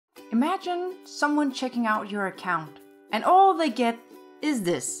Imagine someone checking out your account and all they get is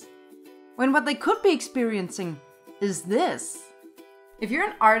this, when what they could be experiencing is this. If you're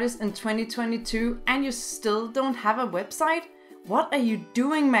an artist in 2022 and you still don't have a website, what are you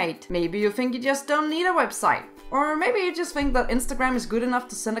doing, mate? Maybe you think you just don't need a website. Or maybe you just think that Instagram is good enough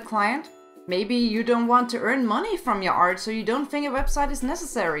to send a client. Maybe you don't want to earn money from your art, so you don't think a website is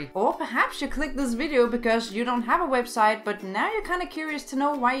necessary. Or perhaps you clicked this video because you don't have a website, but now you're kind of curious to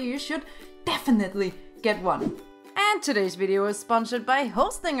know why you should definitely get one. And today's video is sponsored by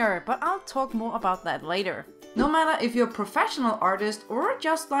Hostinger, but I'll talk more about that later. No matter if you're a professional artist or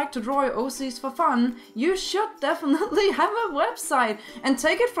just like to draw your OCs for fun, you should definitely have a website. And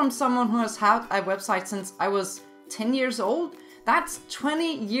take it from someone who has had a website since I was 10 years old. That's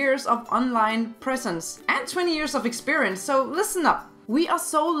 20 years of online presence and 20 years of experience, so listen up. We are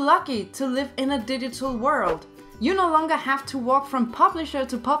so lucky to live in a digital world. You no longer have to walk from publisher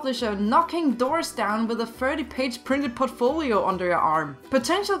to publisher knocking doors down with a 30-page printed portfolio under your arm.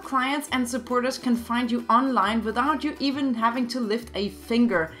 Potential clients and supporters can find you online without you even having to lift a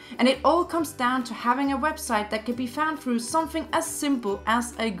finger. And it all comes down to having a website that can be found through something as simple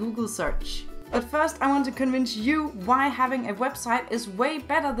as a Google search. But first, I want to convince you why having a website is way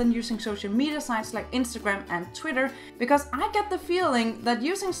better than using social media sites like Instagram and Twitter, because I get the feeling that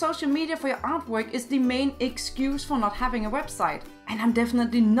using social media for your artwork is the main excuse for not having a website. And I'm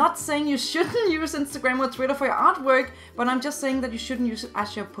definitely not saying you shouldn't use Instagram or Twitter for your artwork, but I'm just saying that you shouldn't use it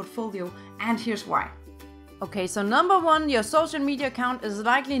as your portfolio, and here's why. Okay, so number one, your social media account is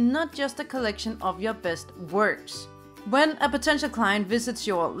likely not just a collection of your best works. When a potential client visits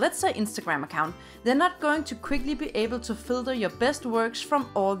your, let's say, Instagram account, they're not going to quickly be able to filter your best works from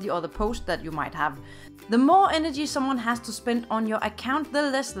all the other posts that you might have. The more energy someone has to spend on your account, the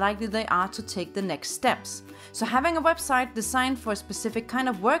less likely they are to take the next steps. So having a website designed for a specific kind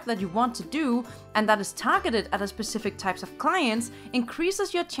of work that you want to do and that is targeted at a specific types of clients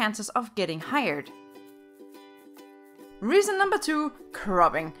increases your chances of getting hired. Reason number two,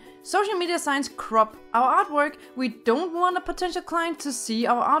 cropping. Social media sites crop our artwork. We don't want a potential client to see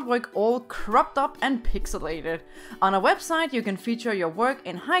our artwork all cropped up and pixelated. On a website, you can feature your work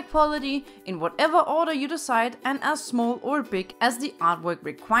in high quality, in whatever order you decide, and as small or big as the artwork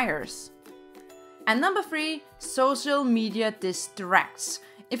requires. And number three, social media distracts.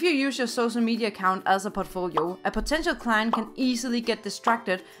 If you use your social media account as a portfolio, a potential client can easily get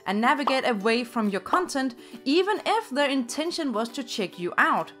distracted and navigate away from your content, even if their intention was to check you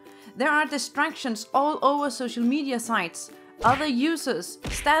out. There are distractions all over social media sites. Other users,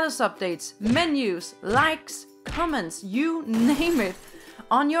 status updates, menus, likes, comments, you name it.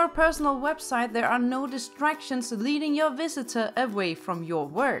 On your personal website, there are no distractions leading your visitor away from your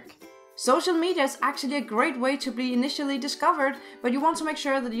work. Social media is actually a great way to be initially discovered, but you want to make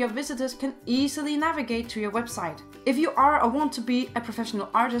sure that your visitors can easily navigate to your website. If you are or want to be a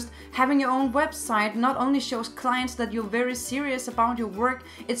professional artist, having your own website not only shows clients that you're very serious about your work,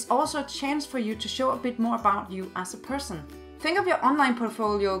 it's also a chance for you to show a bit more about you as a person. Think of your online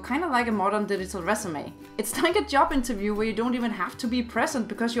portfolio kind of like a modern digital resume. It's like a job interview where you don't even have to be present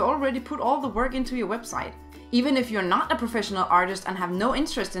because you already put all the work into your website. Even if you're not a professional artist and have no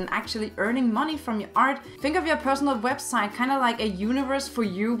interest in actually earning money from your art, think of your personal website kind of like a universe for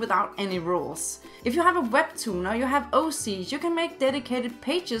you without any rules. If you have a Webtoon or you have OCs, you can make dedicated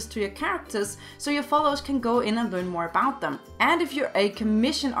pages to your characters so your followers can go in and learn more about them. And if you're a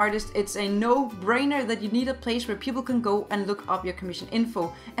commission artist, it's a no-brainer that you need a place where people can go and look up your commission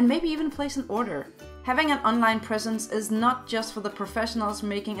info and maybe even place an order. Having an online presence is not just for the professionals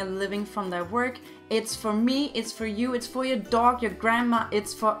making a living from their work. It's for me, it's for you, it's for your dog, your grandma,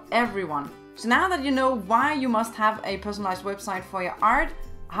 it's for everyone. So now that you know why you must have a personalized website for your art,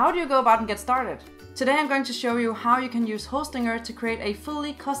 how do you go about and get started? Today I'm going to show you how you can use Hostinger to create a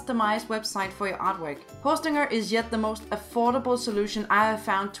fully customized website for your artwork. Hostinger is yet the most affordable solution I have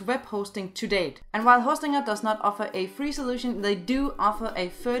found to web hosting to date. And while Hostinger does not offer a free solution, they do offer a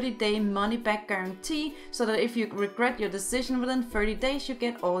 30-day money-back guarantee, so that if you regret your decision within 30 days, you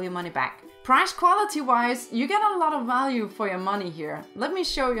get all your money back. Price quality wise, you get a lot of value for your money here. Let me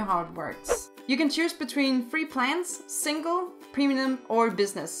show you how it works. You can choose between free plans, single, premium or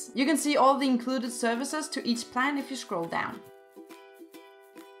business. You can see all the included services to each plan if you scroll down.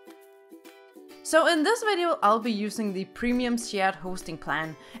 So in this video I'll be using the premium shared hosting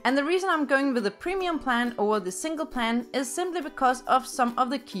plan, and the reason I'm going with the premium plan over the single plan is simply because of some of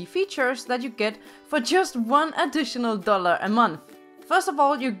the key features that you get for just $1 additional a month. First of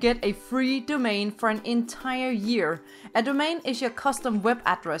all, you get a free domain for an entire year. A domain is your custom web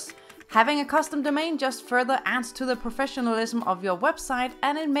address. Having a custom domain just further adds to the professionalism of your website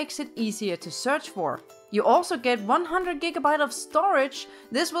and it makes it easier to search for. You also get 100 GB of storage.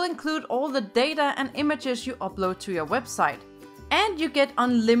 This will include all the data and images you upload to your website. And you get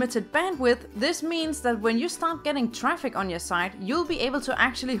unlimited bandwidth. This means that when you start getting traffic on your site, you'll be able to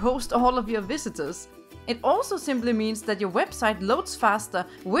actually host all of your visitors. It also simply means that your website loads faster,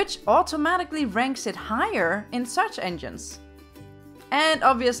 which automatically ranks it higher in search engines. And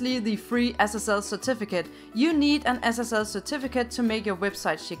obviously the free SSL certificate. You need an SSL certificate to make your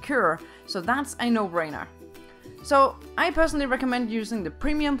website secure, so that's a no-brainer. So I personally recommend using the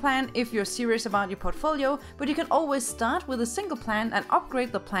premium plan if you're serious about your portfolio, but you can always start with a single plan and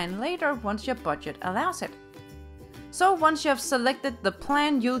upgrade the plan later once your budget allows it. So once you have selected the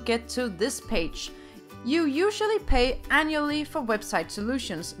plan, you'll get to this page. You usually pay annually for website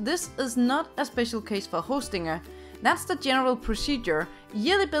solutions. This is not a special case for Hostinger. That's the general procedure.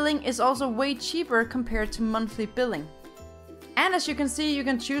 Yearly billing is also way cheaper compared to monthly billing. And as you can see, you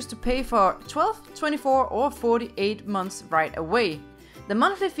can choose to pay for 12, 24 or 48 months right away. The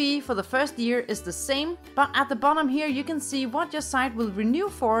monthly fee for the first year is the same, but at the bottom here you can see what your site will renew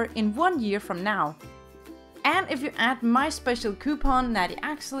for in 1 year from now. And if you add my special coupon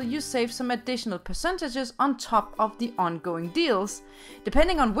Nadiaxel, you save some additional percentages on top of the ongoing deals.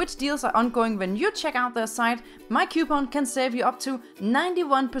 Depending on which deals are ongoing when you check out their site, my coupon can save you up to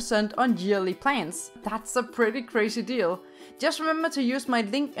 91% on yearly plans. That's a pretty crazy deal. Just remember to use my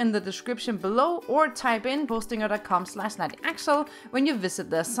link in the description below or type in hostinger.com/Nadiaxel when you visit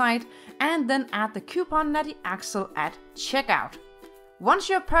their site and then add the coupon Nadiaxel at checkout. Once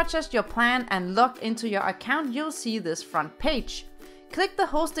you have purchased your plan and logged into your account, you'll see this front page. Click the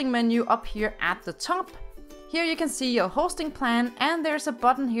hosting menu up here at the top. Here you can see your hosting plan and there's a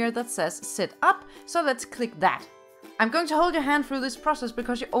button here that says set up, so let's click that. I'm going to hold your hand through this process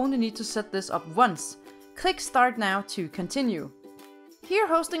because you only need to set this up once. Click start now to continue. Here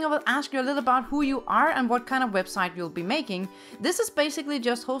Hostinger will ask you a little about who you are and what kind of website you'll be making. This is basically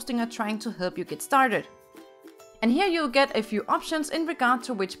just Hostinger trying to help you get started. And here you'll get a few options in regard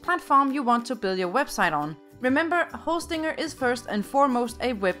to which platform you want to build your website on. Remember, Hostinger is first and foremost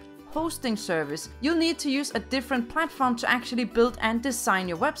a web hosting service. You'll need to use a different platform to actually build and design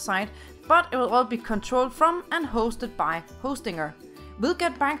your website, but it will all be controlled from and hosted by Hostinger. We'll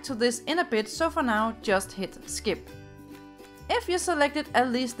get back to this in a bit, so for now just hit skip. If you selected at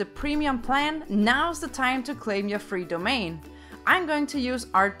least the premium plan, now's the time to claim your free domain. I'm going to use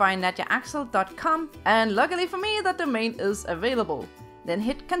artbynadiaxel.com and luckily for me that domain is available. Then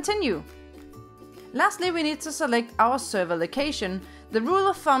hit continue. Lastly, we need to select our server location. The rule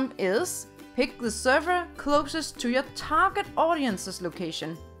of thumb is pick the server closest to your target audience's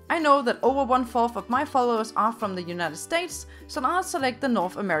location. I know that over 1/4 of my followers are from the United States, so I'll select the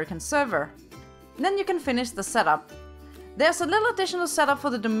North American server. Then you can finish the setup. There's a little additional setup for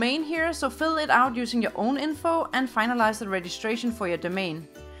the domain here, so fill it out using your own info and finalize the registration for your domain.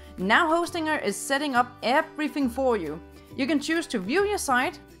 Now Hostinger is setting up everything for you. You can choose to view your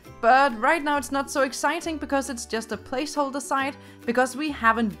site, but right now it's not so exciting because it's just a placeholder site because we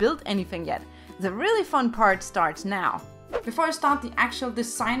haven't built anything yet. The really fun part starts now. Before you start the actual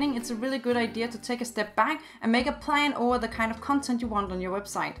designing, it's a really good idea to take a step back and make a plan over the kind of content you want on your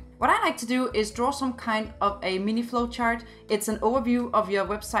website. What I like to do is draw some kind of a mini flowchart. It's an overview of your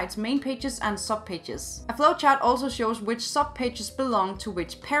website's main pages and subpages. A flowchart also shows which subpages belong to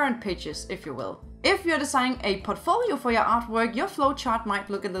which parent pages, if you will. If you're designing a portfolio for your artwork, your flowchart might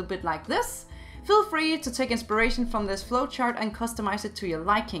look a little bit like this. Feel free to take inspiration from this flowchart and customize it to your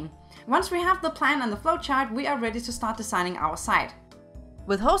liking. Once we have the plan and the flowchart, we are ready to start designing our site.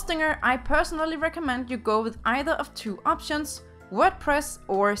 With Hostinger, I personally recommend you go with either of two options, WordPress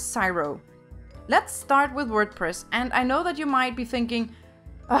or Zyro. Let's start with WordPress, and I know that you might be thinking,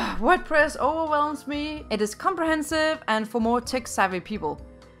 WordPress overwhelms me, it is comprehensive and for more tech-savvy people.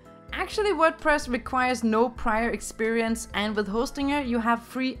 Actually, WordPress requires no prior experience, and with Hostinger you have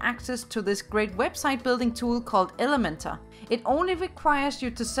free access to this great website building tool called Elementor. It only requires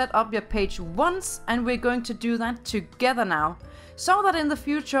you to set up your page once, and we're going to do that together now, so that in the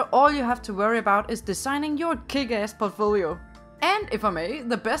future all you have to worry about is designing your kick-ass portfolio. And if I may,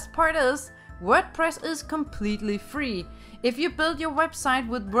 the best part is, WordPress is completely free. If you build your website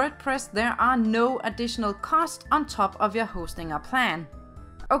with WordPress, there are no additional costs on top of your Hostinger plan.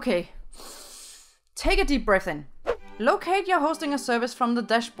 Okay, take a deep breath in. Locate your Hostinger service from the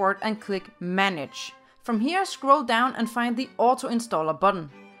dashboard and click Manage. From here, scroll down and find the Auto Installer button.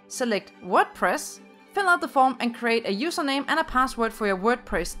 Select WordPress, fill out the form and create a username and a password for your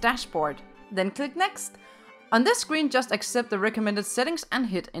WordPress dashboard. Then click Next. On this screen, just accept the recommended settings and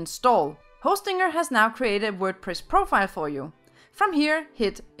hit install. Hostinger has now created a WordPress profile for you. From here,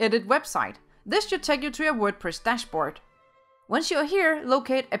 hit Edit Website. This should take you to your WordPress dashboard. Once you're here,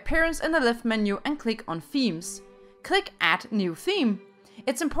 locate Appearance in the left menu and click on Themes. Click Add New Theme.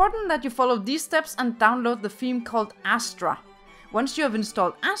 It's important that you follow these steps and download the theme called Astra. Once you have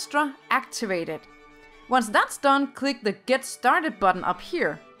installed Astra, activate it. Once that's done, click the Get Started button up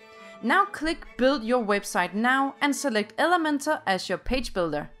here. Now click Build Your Website Now and select Elementor as your page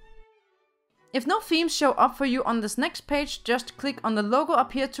builder. If no themes show up for you on this next page, just click on the logo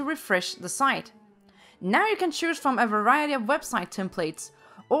up here to refresh the site. Now you can choose from a variety of website templates.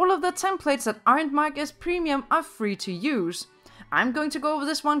 All of the templates that aren't marked as premium are free to use. I'm going to go over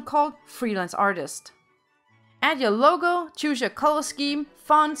this one called Freelance Artist. Add your logo, choose your color scheme,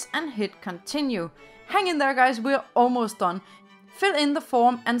 fonts, and hit continue. Hang in there guys, we're almost done. Fill in the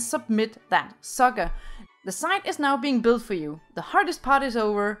form and submit that sucker. The site is now being built for you. The hardest part is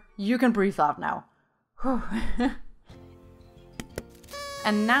over, you can breathe out now.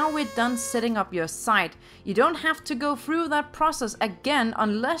 And now we're done setting up your site. You don't have to go through that process again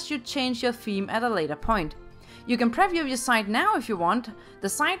unless you change your theme at a later point. You can preview your site now if you want. The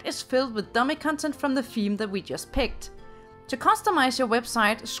site is filled with dummy content from the theme that we just picked. To customize your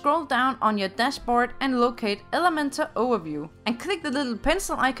website, scroll down on your dashboard and locate Elementor Overview and click the little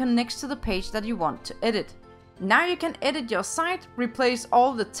pencil icon next to the page that you want to edit. Now you can edit your site, replace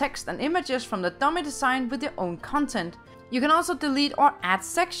all the text and images from the dummy design with your own content. You can also delete or add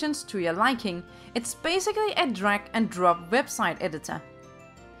sections to your liking. It's basically a drag and drop website editor.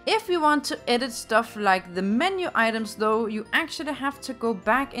 If you want to edit stuff like the menu items though, you actually have to go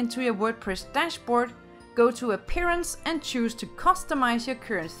back into your WordPress dashboard, go to Appearance and choose to customize your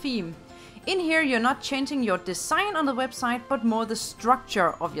current theme. In here you're not changing your design on the website, but more the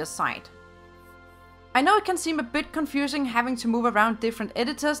structure of your site. I know it can seem a bit confusing having to move around different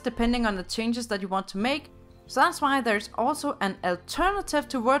editors depending on the changes that you want to make, so that's why there's also an alternative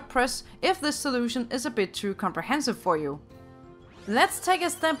to WordPress if this solution is a bit too comprehensive for you. Let's take a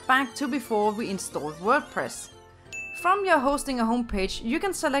step back to before we installed WordPress. From your Hostinger homepage, you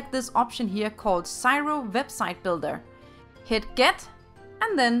can select this option here called Zyro Website Builder. Hit Get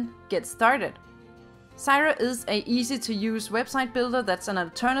and then Get Started. Zyro is an easy to use website builder that's an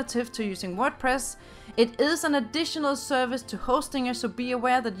alternative to using WordPress. It is an additional service to Hostinger, so be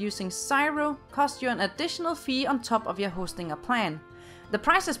aware that using Zyro costs you an additional fee on top of your Hostinger plan. The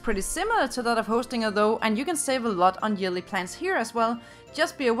price is pretty similar to that of Hostinger though, and you can save a lot on yearly plans here as well.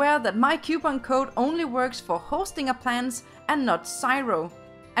 Just be aware that my coupon code only works for Hostinger plans and not Zyro.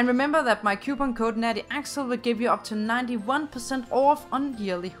 And remember that my coupon code Nadiaxel will give you up to 91% off on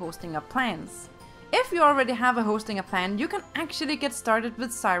yearly Hostinger plans. If you already have a Hostinger plan, you can actually get started with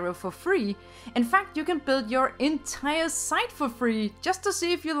Zyro for free. In fact, you can build your entire site for free just to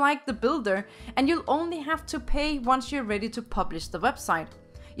see if you like the builder, and you'll only have to pay once you're ready to publish the website.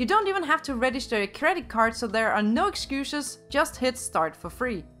 You don't even have to register a credit card, so there are no excuses, just hit start for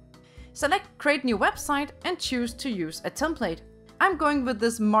free. Select create new website and choose to use a template. I'm going with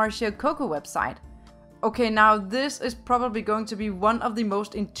this Marcia Coco website. Okay, now this is probably going to be one of the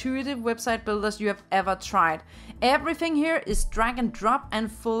most intuitive website builders you have ever tried. Everything here is drag and drop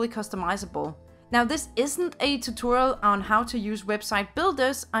and fully customizable. Now this isn't a tutorial on how to use website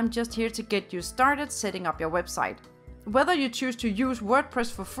builders, I'm just here to get you started setting up your website. Whether you choose to use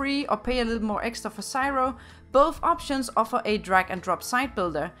WordPress for free or pay a little more extra for Zyro, both options offer a drag and drop site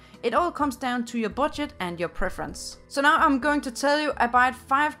builder. It all comes down to your budget and your preference. So now I'm going to tell you about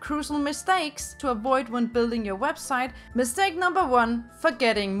 5 crucial mistakes to avoid when building your website. Mistake number 1,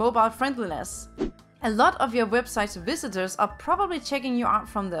 forgetting mobile friendliness. A lot of your website's visitors are probably checking you out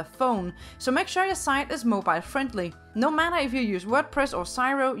from their phone, so make sure your site is mobile friendly. No matter if you use WordPress or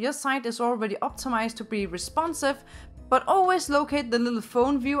Zyro, your site is already optimized to be responsive, but always locate the little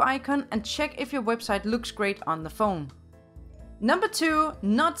phone view icon and check if your website looks great on the phone. Number 2,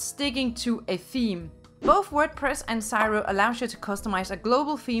 not sticking to a theme. Both WordPress and Zyro allows you to customize a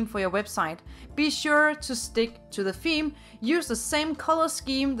global theme for your website. Be sure to stick to the theme, use the same color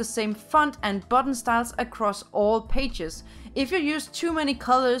scheme, the same font and button styles across all pages. If you use too many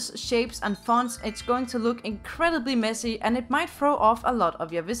colors, shapes and fonts, it's going to look incredibly messy and it might throw off a lot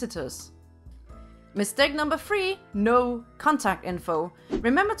of your visitors. Mistake number 3, no contact info.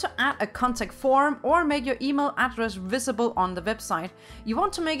 Remember to add a contact form or make your email address visible on the website. You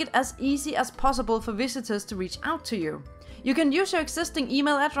want to make it as easy as possible for visitors to reach out to you. You can use your existing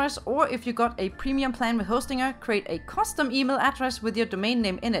email address, or if you got a premium plan with Hostinger, create a custom email address with your domain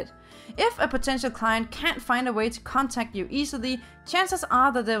name in it. If a potential client can't find a way to contact you easily, chances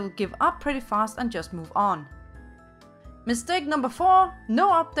are that they will give up pretty fast and just move on. Mistake number 4,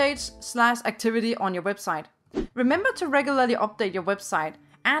 no updates/activity on your website. Remember to regularly update your website.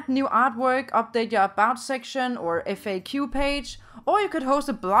 Add new artwork, update your about section or FAQ page, or you could host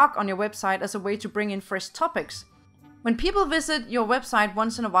a blog on your website as a way to bring in fresh topics. When people visit your website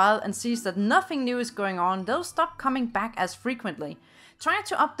once in a while and sees that nothing new is going on, they'll stop coming back as frequently. Try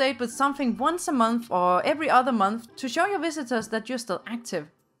to update with something once a month or every other month to show your visitors that you're still active.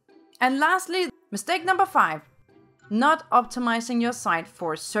 And lastly, mistake number 5, not optimizing your site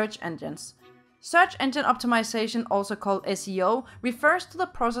for search engines. Search engine optimization, also called SEO, refers to the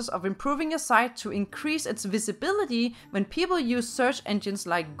process of improving your site to increase its visibility when people use search engines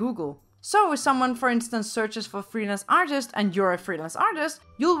like Google. So if someone, for instance, searches for freelance artist and you're a freelance artist,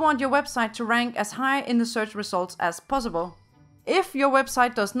 you'll want your website to rank as high in the search results as possible. If your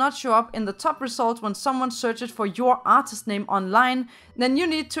website does not show up in the top results when someone searches for your artist name online, then you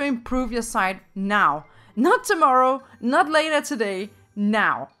need to improve your site now. Not tomorrow, not later today,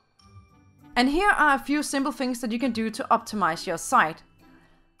 now. And here are a few simple things that you can do to optimize your site.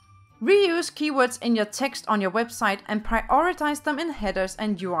 Reuse keywords in your text on your website and prioritize them in headers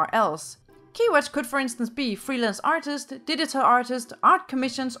and URLs. Keywords could, for instance, be freelance artist, digital artist, art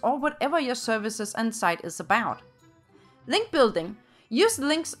commissions, or whatever your services and site is about. Link building. Use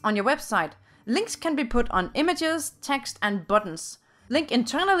links on your website. Links can be put on images, text, and buttons. Link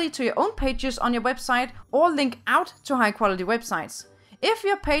internally to your own pages on your website or link out to high-quality websites. If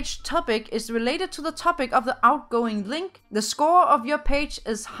your page topic is related to the topic of the outgoing link, the score of your page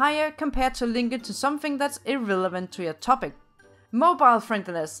is higher compared to linking to something that's irrelevant to your topic. Mobile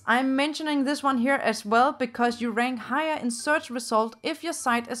friendliness. I'm mentioning this one here as well because you rank higher in search result if your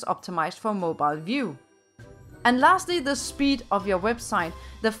site is optimized for mobile view. And lastly, the speed of your website.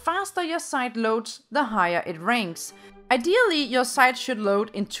 The faster your site loads, the higher it ranks. Ideally, your site should load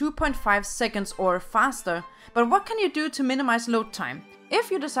in 2.5 seconds or faster. But what can you do to minimize load time?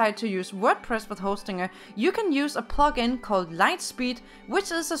 If you decide to use WordPress with Hostinger, you can use a plugin called Lightspeed,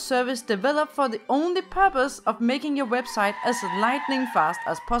 which is a service developed for the only purpose of making your website as lightning fast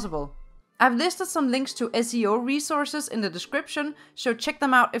as possible. I've listed some links to SEO resources in the description, so check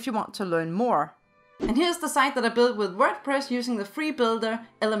them out if you want to learn more. And here's the site that I built with WordPress using the free builder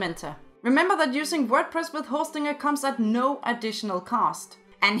Elementor. Remember that using WordPress with Hostinger comes at no additional cost.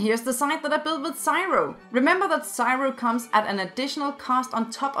 And here's the site that I built with Zyro. Remember that Zyro comes at an additional cost on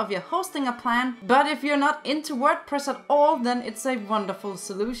top of your Hostinger plan, but if you're not into WordPress at all, then it's a wonderful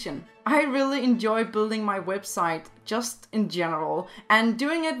solution. I really enjoy building my website, just in general, and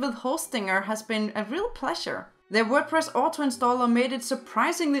doing it with Hostinger has been a real pleasure. Their WordPress auto-installer made it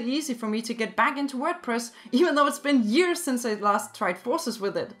surprisingly easy for me to get back into WordPress, even though it's been years since I last tried forces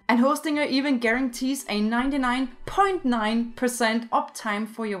with it. And Hostinger even guarantees a 99.9% uptime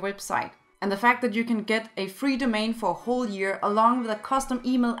for your website. And the fact that you can get a free domain for a whole year along with a custom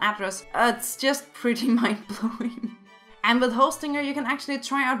email address, it's just pretty mind-blowing. And with Hostinger, you can actually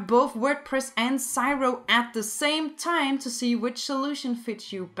try out both WordPress and Zyro at the same time to see which solution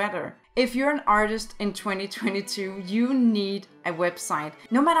fits you better. If you're an artist in 2022, you need a website.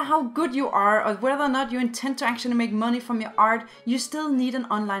 No matter how good you are or whether or not you intend to actually make money from your art, you still need an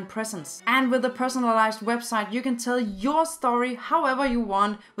online presence. And with a personalized website, you can tell your story however you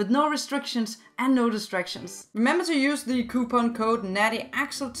want with no restrictions and no distractions. Remember to use the coupon code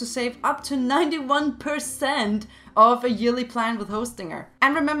Nadiaxel to save up to 91% of a yearly plan with Hostinger.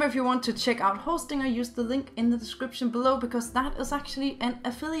 And remember, if you want to check out Hostinger, use the link in the description below because that is actually an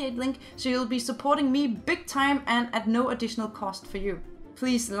affiliate link, so you'll be supporting me big time and at no additional cost for you.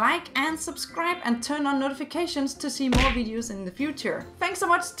 Please like and subscribe and turn on notifications to see more videos in the future. Thanks so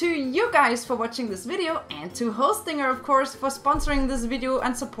much to you guys for watching this video and to Hostinger, of course, for sponsoring this video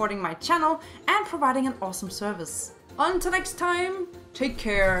and supporting my channel and providing an awesome service. Until next time, take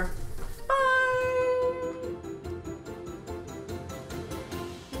care.